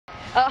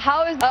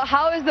How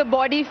is the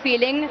body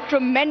feeling?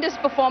 Tremendous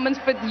performance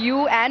with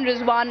you and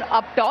Rizwan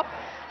up top.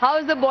 How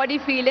is the body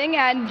feeling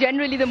and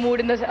generally the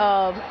mood in this?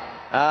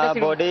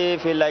 Body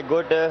feel like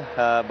good,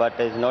 but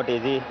it's not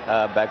easy.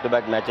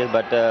 Back-to-back matches,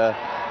 but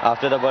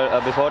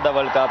before the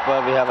World Cup,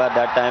 we have at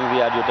that time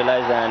we are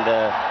utilized and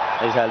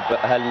it's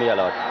helped me a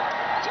lot.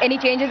 Any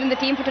changes in the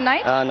team for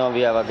tonight? No,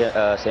 we have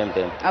a same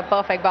team.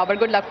 Perfect, Babar.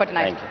 Good luck for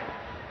tonight. Thank you.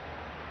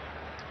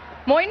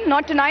 Moin,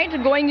 not tonight,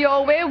 going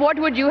your way. What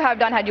would you have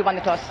done had you won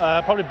the toss?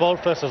 Probably ball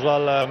first as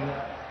well.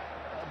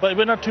 But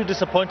we're not too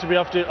disappointed. We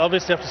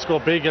obviously have to score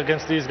big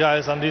against these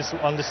guys on this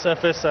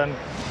surface and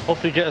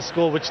hopefully get a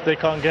score which they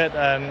can't get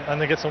and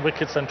then get some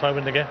wickets and try and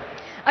win the game.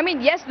 I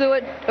mean, yes,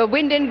 the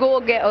win didn't go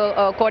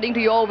according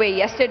to your way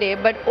yesterday,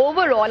 but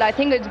overall, I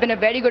think it's been a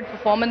very good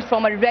performance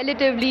from a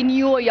relatively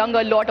newer,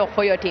 younger lot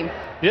for your team.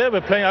 Yeah,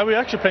 we're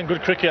actually playing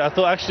good cricket. I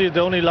thought actually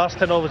the only last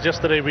 10 overs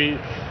yesterday we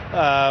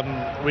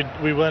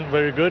weren't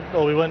very good,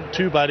 or we weren't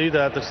too bad either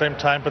at the same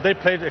time, but they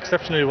played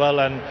exceptionally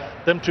well, and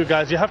them two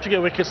guys, you have to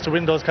get wickets to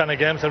win those kind of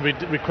games, and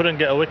we couldn't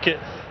get a wicket.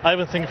 I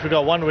even think if we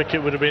got one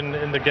wicket, would have been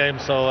in the game.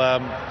 So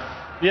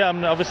yeah,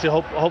 I'm obviously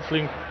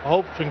hoping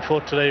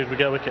for today we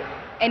get a wicket.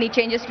 Any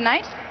changes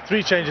tonight?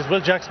 3 changes. Will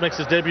Jacks makes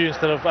his debut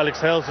instead of Alex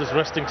Hales, who's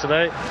resting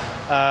today.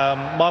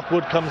 Mark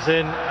Wood comes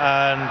in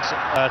and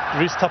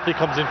Reece Tupley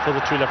comes in for the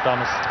 2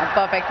 left-armers.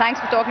 Perfect.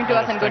 Thanks for talking to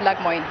us and good luck,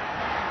 Moin.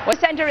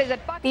 What center is it?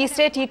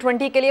 तीसरे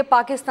T20 के लिए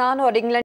पाकिस्तान और England